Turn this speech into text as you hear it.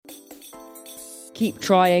keep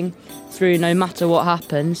trying through no matter what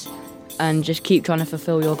happens and just keep trying to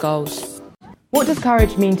fulfil your goals. What does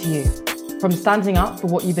courage mean to you? From standing up for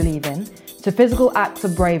what you believe in to physical acts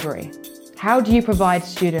of bravery, how do you provide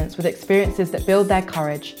students with experiences that build their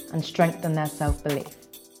courage and strengthen their self-belief?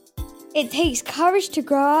 It takes courage to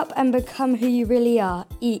grow up and become who you really are.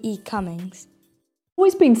 E.E. Cummings.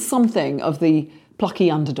 Always been something of the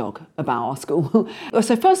plucky underdog about our school.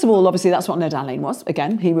 So first of all, obviously that's what Ned Alleyn was.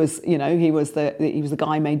 Again, he was the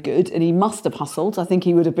guy made good, and he must have hustled. I think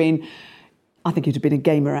he'd have been a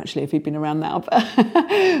gamer actually if he'd been around now.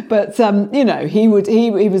 But he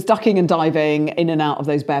was ducking and diving in and out of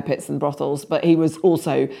those bear pits and brothels, but he was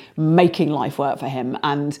also making life work for him,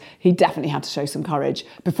 and he definitely had to show some courage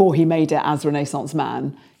before he made it as Renaissance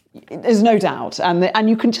man. There's no doubt, and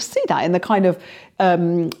you can just see that in the kind of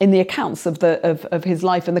in the accounts of his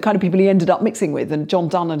life and the kind of people he ended up mixing with, and John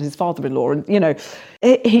Donne and his father-in-law, and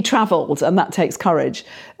he travelled, and that takes courage,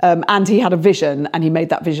 and he had a vision, and he made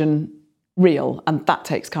that vision real, and that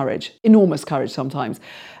takes courage, enormous courage sometimes.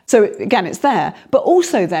 So again, it's there, but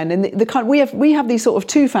also then in the kind we have these sort of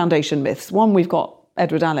two foundation myths. One, we've got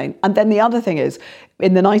Edward Alleyn, and then the other thing is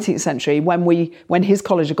in the 19th century when his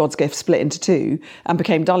College of God's Gift split into two and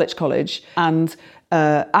became Dulwich College and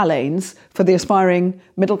Alleyn's for the aspiring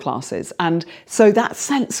middle classes, and so that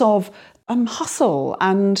sense of hustle,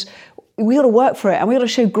 and we got to work for it, and we got to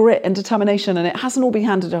show grit and determination, and it hasn't all been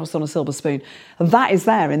handed to us on a silver spoon. That is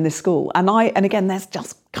there in this school, and again, there's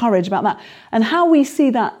just courage about that. And how we see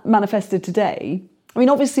that manifested today, I mean,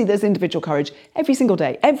 obviously there's individual courage every single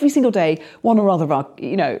day, one or other of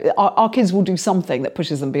our kids will do something that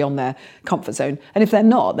pushes them beyond their comfort zone, and if they're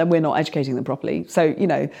not, then we're not educating them properly. So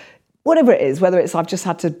whatever it is, whether it's I've just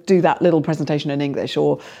had to do that little presentation in English,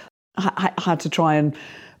 or I had to try and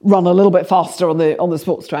run a little bit faster on the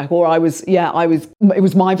sports track, or it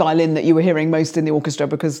was my violin that you were hearing most in the orchestra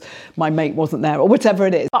because my mate wasn't there, or whatever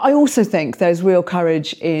it is. But I also think there's real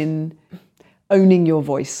courage in owning your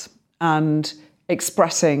voice and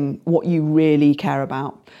expressing what you really care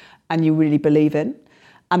about and you really believe in,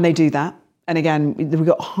 and they do that. And again, we've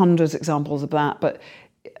got hundreds of examples of that, but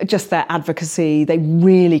just their advocacy, they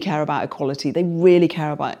really care about equality, they really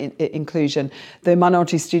care about inclusion. The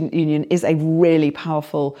Minority Student Union is a really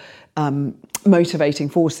powerful motivating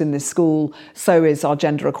force in this school. So is our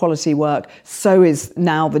gender equality work, so is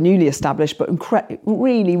now the newly established but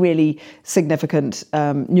really, really significant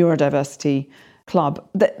neurodiversity club.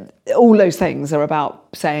 All those things are about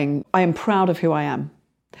saying, I am proud of who I am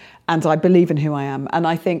and I believe in who I am. And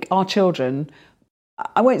I think our children,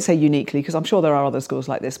 I won't say uniquely, because I'm sure there are other schools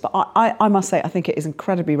like this, but I must say I think it is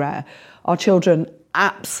incredibly rare. Our children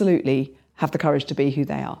absolutely have the courage to be who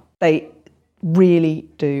they are. They really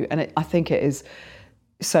do, and I think it is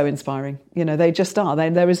so inspiring. They just are.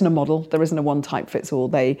 There isn't a model. There isn't a one type fits all.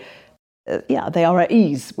 They are at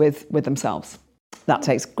ease with themselves. That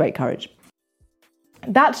takes great courage.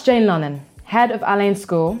 That's Jane Lunnan, head of Alleyn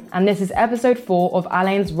School, and this is episode 4 of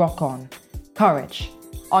Alleyn's Rock On, Courage,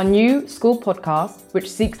 our new school podcast which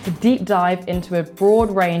seeks to deep dive into a broad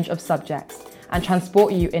range of subjects and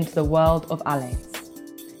transport you into the world of Alleyn's.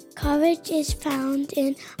 Courage is found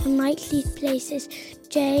in unlikely places.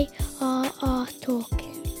 J.R.R.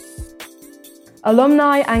 Tolkien.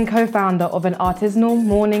 Alumni and co-founder of an artisanal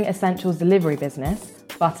morning essentials delivery business,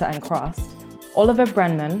 Butter and Crust, Oliver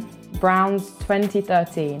Brennan, Brown's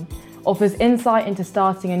 2013, offers insight into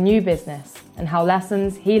starting a new business and how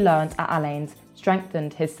lessons he learned at Alleyn's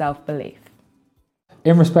strengthened his self-belief.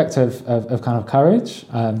 In respect of kind of courage,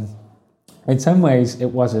 in some ways it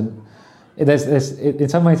wasn't. In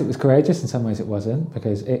some ways it was courageous, in some ways it wasn't,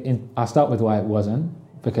 because I'll start with why it wasn't,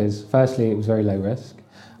 because firstly it was very low risk.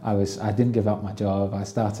 I didn't give up my job, I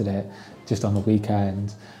started it just on the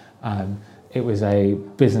weekend. It was a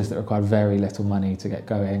business that required very little money to get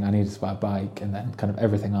going. I needed to buy a bike, and then kind of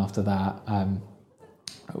everything after that,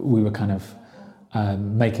 we were kind of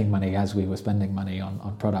making money as we were spending money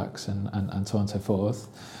on products and so on and so forth.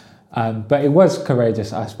 But it was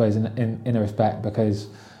courageous, I suppose, in a respect, because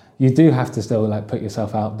you do have to still put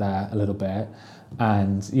yourself out there a little bit,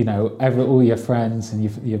 and all your friends and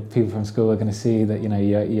your people from school are going to see that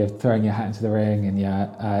you're throwing your hat into the ring, and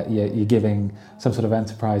you're giving some sort of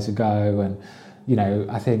enterprise a go. And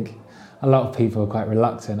I think a lot of people are quite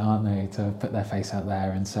reluctant, aren't they, to put their face out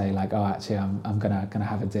there and say actually I'm gonna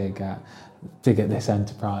have a dig at this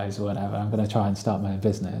enterprise or whatever. I'm gonna try and start my own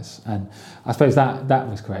business. And I suppose that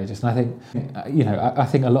was courageous. And I think I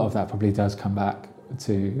think a lot of that probably does come back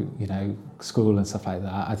to school and stuff like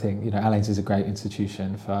that. I think Alleyn's is a great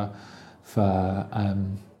institution for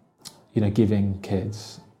giving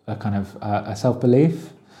kids a kind of a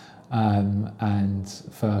self-belief and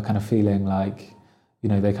for kind of feeling like, you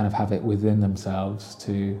know, they kind of have it within themselves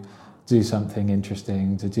to do something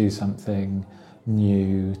interesting, to do something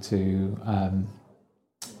new, to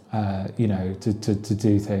you know, to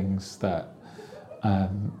do things that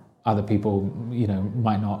other people, you know,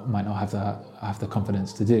 might not have the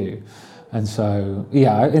confidence to do. And so,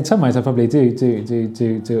 yeah, in some ways, I probably do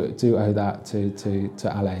owe that to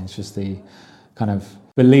Alleyn. It's just the kind of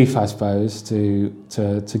belief, I suppose, to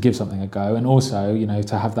give something a go, and also, you know,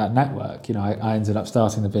 to have that network. You know, I ended up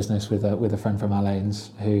starting the business with a friend from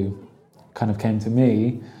Alleyn's who kind of came to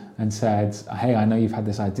me and said, hey, I know you've had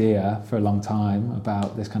this idea for a long time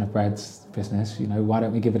about this kind of breads business, you know, why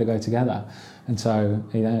don't we give it a go together? And so,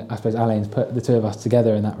 you know, I suppose Alleyn's put the two of us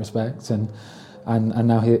together in that respect, and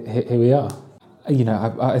now here we are. You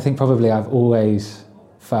know, I think probably I've always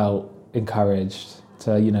felt encouraged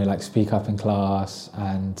to, you know, like speak up in class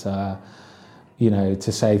and, you know,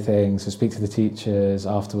 to say things, to speak to the teachers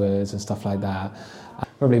afterwards and stuff like that.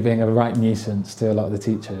 Probably being a right nuisance to a lot of the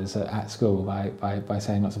teachers at school by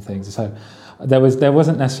saying lots of things. So there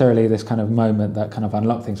wasn't necessarily this kind of moment that kind of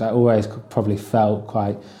unlocked things. I always probably felt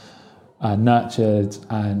quite nurtured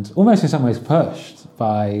and almost in some ways pushed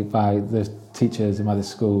by the teachers in my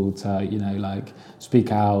school to, you know, like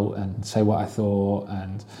speak out and say what I thought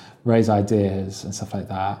and raise ideas and stuff like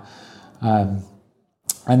that.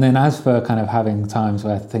 And then as for kind of having times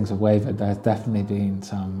where things have wavered, there's definitely been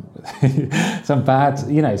some bad,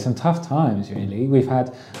 you know, some tough times really. We've had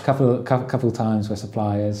a couple times where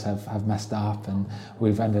suppliers have messed up and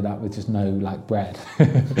we've ended up with just no like bread.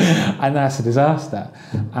 And that's a disaster.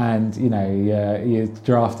 And, you know, you're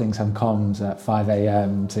drafting some comms at 5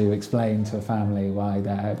 a.m. to explain to a family why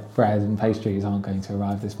their bread and pastries aren't going to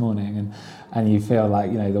arrive this morning. And you feel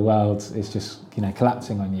like, you know, the world is just, you know,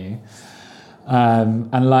 collapsing on you.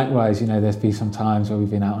 And likewise, you know, there's been some times where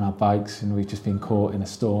we've been out on our bikes and we've just been caught in a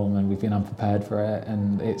storm and we've been unprepared for it,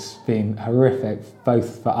 and it's been horrific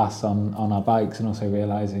both for us on our bikes and also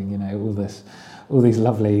realising, you know, all these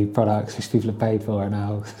lovely products which people have paid for are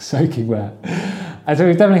now soaking wet. And so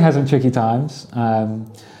we've definitely had some tricky times,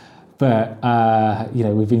 but you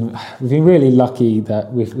know, we've been really lucky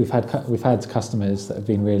that we've had customers that have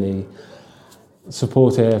been really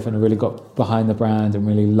supportive and really got behind the brand and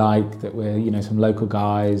really like that we're, you know, some local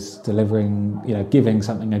guys delivering, you know, giving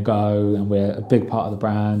something a go, and we're a big part of the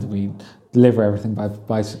brand. We deliver everything by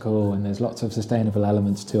bicycle, and there's lots of sustainable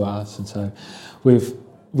elements to us, and so we've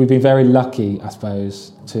been very lucky, I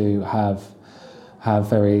suppose, to have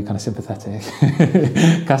very kind of sympathetic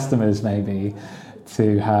customers, maybe,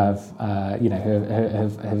 to have you know, who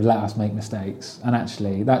have let us make mistakes. And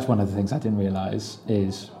actually that's one of the things I didn't realise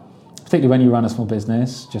is, particularly when you run a small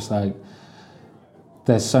business, just like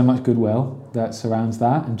there's so much goodwill that surrounds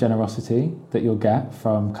that and generosity that you'll get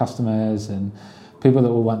from customers and people that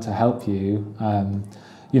will want to help you.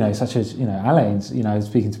 You know, such as, you know, Alleyn's, you know,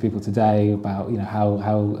 speaking to people today about, you know,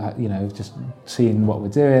 how you know, just seeing what we're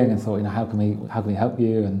doing and thought, you know, how can we help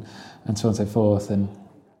you, and so on and so forth.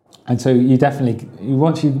 And so you definitely,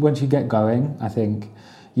 once you get going, I think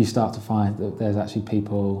you start to find that there's actually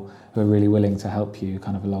people who are really willing to help you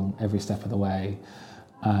kind of along every step of the way,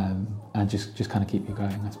 and just kind of keep you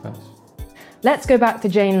going, I suppose. Let's go back to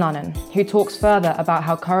Jane Lunnan, who talks further about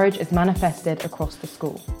how courage is manifested across the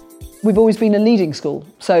school. We've always been a leading school,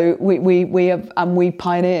 so we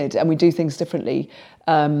pioneered and we do things differently,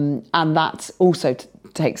 and that also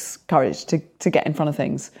takes courage to get in front of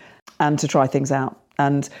things and to try things out.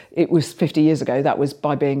 And it was 50 years ago. That was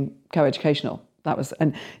by being co-educational. That was,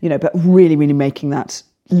 and you know, but really making that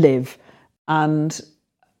live, and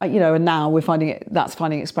you know, and now we're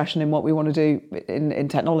finding expression in what we want to do in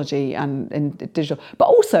technology and in digital, but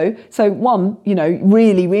also, so one, you know,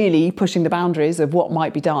 really pushing the boundaries of what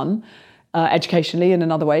might be done educationally and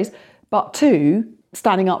in other ways, but two,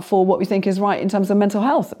 standing up for what we think is right in terms of mental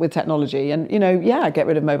health with technology, and you know, yeah, get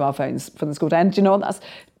rid of mobile phones from the school day. And you know what, that's,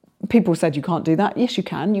 people said you can't do that. Yes, you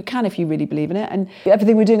can. You can if you really believe in it. And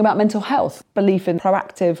everything we're doing about mental health, belief in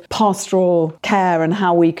proactive pastoral care and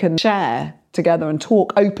how we can share together and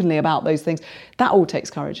talk openly about those things, that all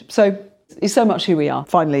takes courage. So it's so much who we are.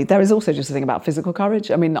 Finally, there is also just a thing about physical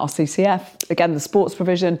courage. I mean, our CCF, again, the sports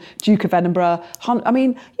provision, Duke of Edinburgh. I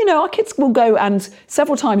mean, you know, our kids will go and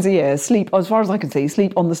several times a year sleep, as far as I can see,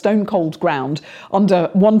 sleep on the stone cold ground under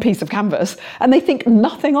one piece of canvas, and they think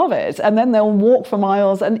nothing of it. And then they'll walk for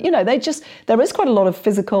miles, and, you know, there is quite a lot of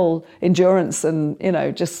physical endurance and, you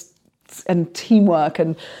know, and teamwork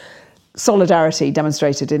and solidarity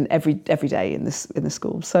demonstrated in every day in the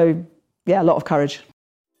school. So yeah, a lot of courage.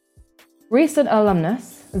 Recent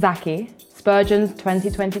alumnus, Zaki, Spurgeon's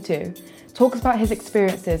 2022, talks about his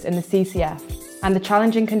experiences in the CCF and the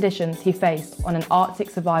challenging conditions he faced on an Arctic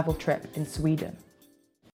survival trip in Sweden.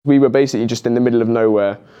 We were basically just in the middle of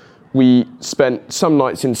nowhere. We spent some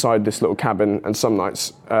nights inside this little cabin and some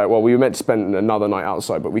nights, we were meant to spend another night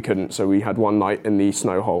outside, but we couldn't, so we had one night in the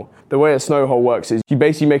snow hole. The way a snow hole works is you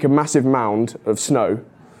basically make a massive mound of snow,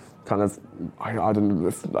 kind of, I don't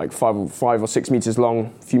know, like 5 or 6 meters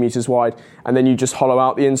long, a few meters wide, and then you just hollow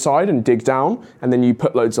out the inside and dig down, and then you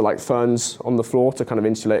put loads of like ferns on the floor to kind of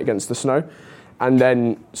insulate against the snow. And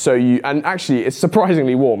then, and actually it's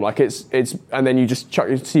surprisingly warm, like and then you just chuck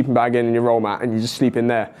your sleeping bag in and your roll mat and you just sleep in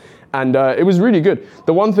there. And it was really good.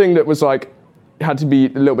 The one thing that was like, had to be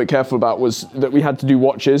a little bit careful about was that we had to do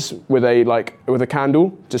watches with a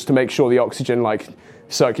candle just to make sure the oxygen like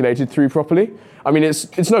circulated through properly. I mean,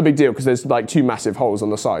 it's no big deal because there's like 2 massive holes on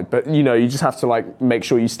the side, but you know, you just have to like make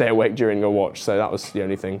sure you stay awake during your watch. So that was the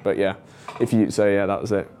only thing. But yeah, that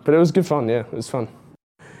was it. But it was good fun. Yeah, it was fun.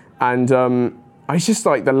 And it's just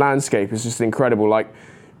like the landscape is just incredible. Like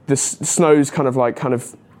the snow's kind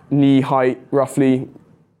of knee height roughly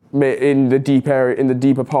in the deep area, in the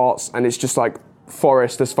deeper parts, and it's just like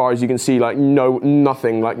forest as far as you can see, like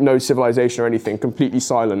nothing, like no civilization or anything, completely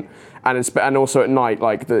silent. And also at night,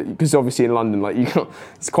 like because obviously in London, like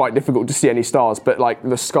it's quite difficult to see any stars, but like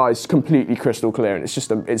the sky's completely crystal clear, and it's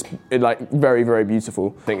just it's like very, very beautiful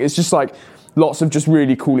thing. It's just like lots of just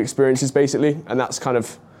really cool experiences basically, and that's kind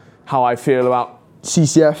of how I feel about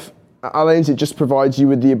CCF. At Alleyn, it just provides you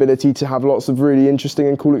with the ability to have lots of really interesting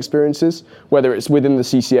and cool experiences, whether it's within the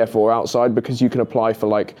CCF or outside, because you can apply for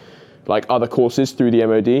like other courses through the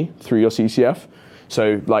MOD, through your CCF.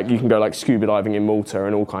 So like you can go like scuba diving in Malta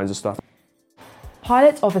and all kinds of stuff.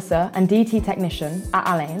 Pilot officer and DT technician at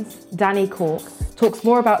Alleyn's, Danny Cork, talks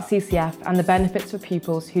more about CCF and the benefits for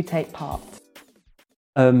pupils who take part.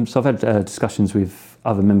 So I've had discussions with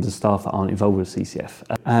other members of staff that aren't involved with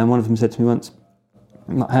CCF, and one of them said to me once,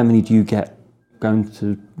 how many do you get going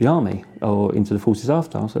to the army or into the forces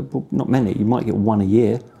after? I said, well, not many. You might get 1 a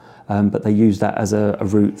year, but they use that as a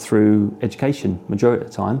route through education majority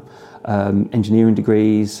of the time. Engineering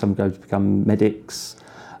degrees, some go to become medics,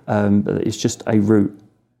 but it's just a route.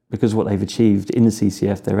 Because of what they've achieved in the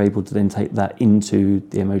CCF, they're able to then take that into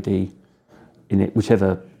the MOD, in it,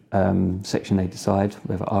 whichever section they decide,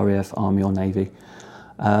 whether RAF, Army or Navy.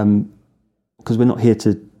 Because we're not here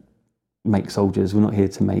to make soldiers, we're not here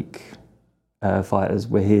to make fighters,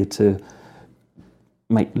 we're here to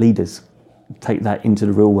make leaders. Take that into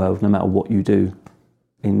the real world, no matter what you do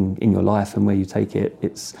in your life and where you take it.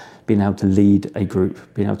 It's being able to lead a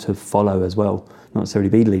group, being able to follow as well. Not necessarily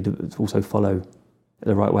be the leader, but also follow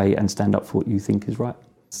the right way and stand up for what you think is right.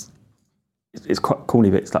 It's quite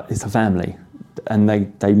corny, but it's a family. And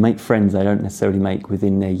they make friends they don't necessarily make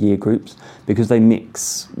within their year groups, because they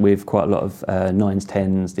mix with quite a lot of 9s,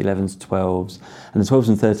 10s, the 11s, 12s, and the 12s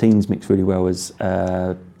and 13s mix really well as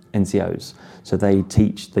NCOs. So they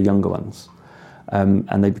teach the younger ones,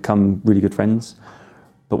 and they become really good friends.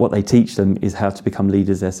 But what they teach them is how to become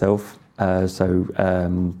leaders themselves.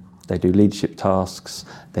 They do leadership tasks,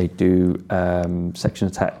 they do section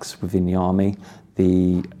attacks within the Army,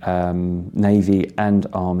 the Navy and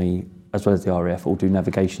Army, as well as the RAF, all do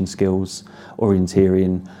navigation skills,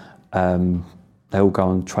 orienteering. They all go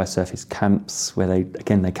on tri-surface camps where they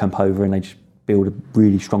camp over and they just build a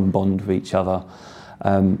really strong bond with each other.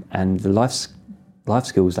 And the life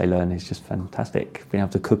skills they learn is just fantastic. Being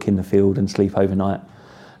able to cook in the field and sleep overnight.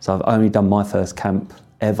 So I've only done my first camp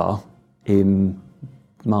ever in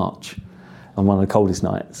March on one of the coldest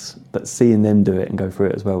nights, but seeing them do it and go through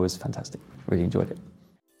it as well was fantastic. Really enjoyed it.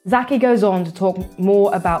 Zaki goes on to talk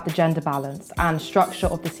more about the gender balance and structure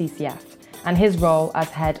of the CCF and his role as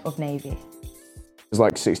head of Navy. It's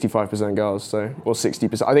like 65% girls, or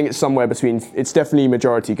 60%. I think it's somewhere between. It's definitely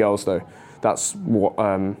majority girls, though. That's what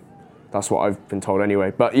I've been told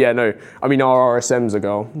anyway. But yeah, no. I mean, our RSM's a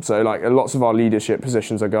girl, so like lots of our leadership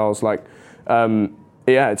positions are girls. Like,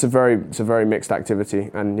 yeah, it's a very mixed activity,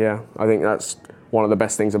 and yeah, I think that's one of the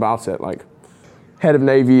best things about it. Like, head of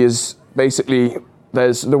Navy is basically.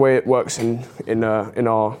 There's the way it works in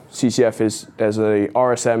our CCF is there's a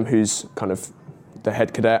RSM who's kind of the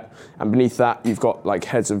head cadet, and beneath that you've got like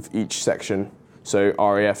heads of each section, so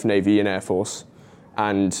RAF, Navy and Air Force,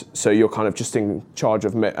 and so you're kind of just in charge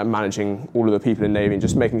of managing all of the people in Navy and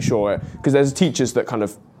just making sure, because there's teachers that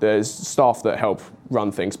there's staff that help run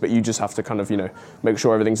things, but you just have to kind of, make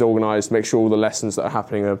sure everything's organised, make sure all the lessons that are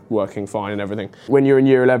happening are working fine and everything. When you're in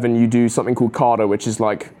year 11, you do something called CARDA, which is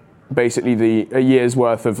like basically a year's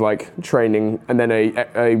worth of like training and then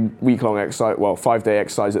a week-long exercise, 5-day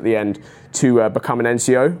exercise at the end to become an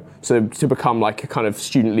NCO. So to become like a kind of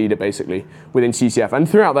student leader basically within CCF. And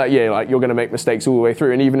throughout that year, like you're going to make mistakes all the way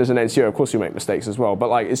through. And even as an NCO, of course, you make mistakes as well. But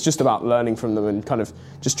like it's just about learning from them and kind of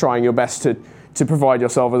just trying your best to provide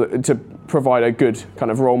a good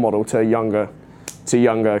kind of role model to younger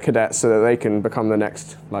cadets so that they can become the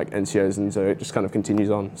next like NCOs. And so it just kind of continues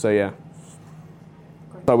on. So yeah.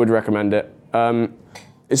 I would recommend it.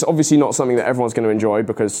 It's obviously not something that everyone's going to enjoy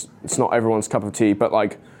because it's not everyone's cup of tea, but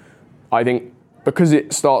like I think because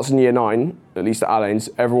it starts in year 9, at least at Alleyn's,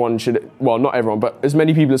 everyone should, well, not everyone, but as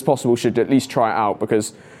many people as possible should at least try it out,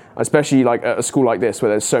 because especially like at a school like this where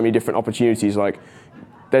there's so many different opportunities, like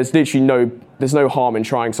there's literally no harm in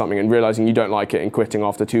trying something and realizing you don't like it and quitting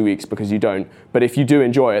after 2 weeks because you don't. But if you do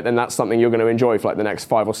enjoy it, then that's something you're going to enjoy for like the next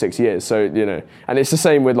 5 or 6 years. So, you know, and it's the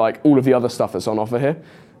same with like all of the other stuff that's on offer here.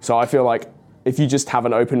 So I feel like if you just have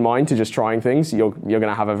an open mind to just trying things, you're going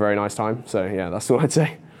to have a very nice time. So yeah, that's what I'd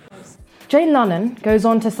say. Jane Lunnan goes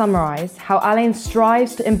on to summarise how Alleyn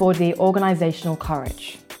strives to embody organisational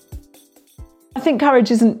courage. I think courage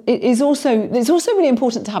it's also really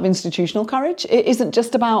important to have institutional courage. It isn't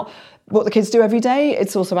just about what the kids do every day,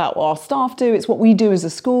 it's also about what our staff do, it's what we do as a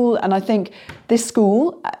school. And I think this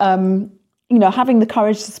school, having the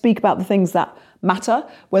courage to speak about the things that matter,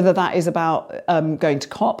 whether that is about going to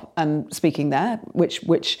COP and speaking there,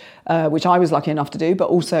 which I was lucky enough to do, but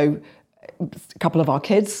also a couple of our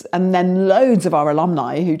kids, and then loads of our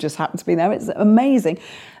alumni who just happen to be there. It's amazing.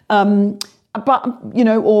 Or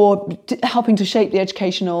helping to shape the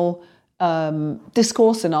educational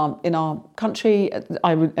discourse in our country.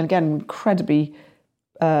 I would, again, incredibly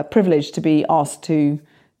privileged to be asked to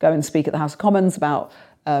go and speak at the House of Commons about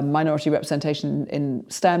minority representation in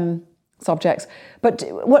STEM subjects. But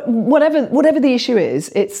whatever the issue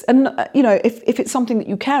is, if it's something that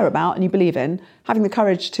you care about and you believe in, having the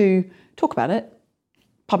courage to talk about it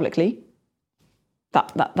publicly,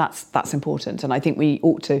 that's important. And I think we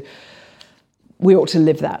ought to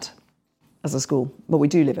live that as a school. Well, we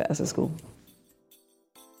do live it as a school.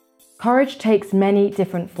 Courage takes many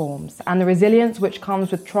different forms, and the resilience which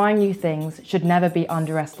comes with trying new things should never be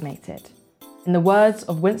underestimated. In the words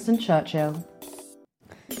of Winston Churchill,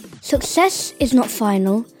 "Success is not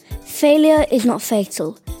final, failure is not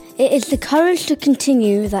fatal. It is the courage to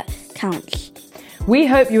continue that counts." we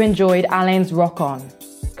hope you enjoyed Alleyn's Rock On,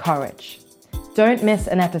 Courage. Don't miss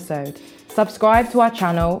an episode. Subscribe to our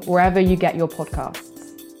channel wherever you get your podcasts.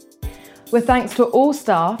 With thanks to all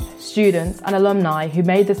staff, students and alumni who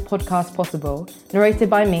made this podcast possible, narrated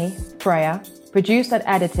by me, Freya, produced and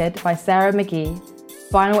edited by Sarah McGee,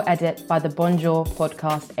 final edit by the Bonjour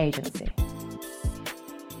Podcast Agency.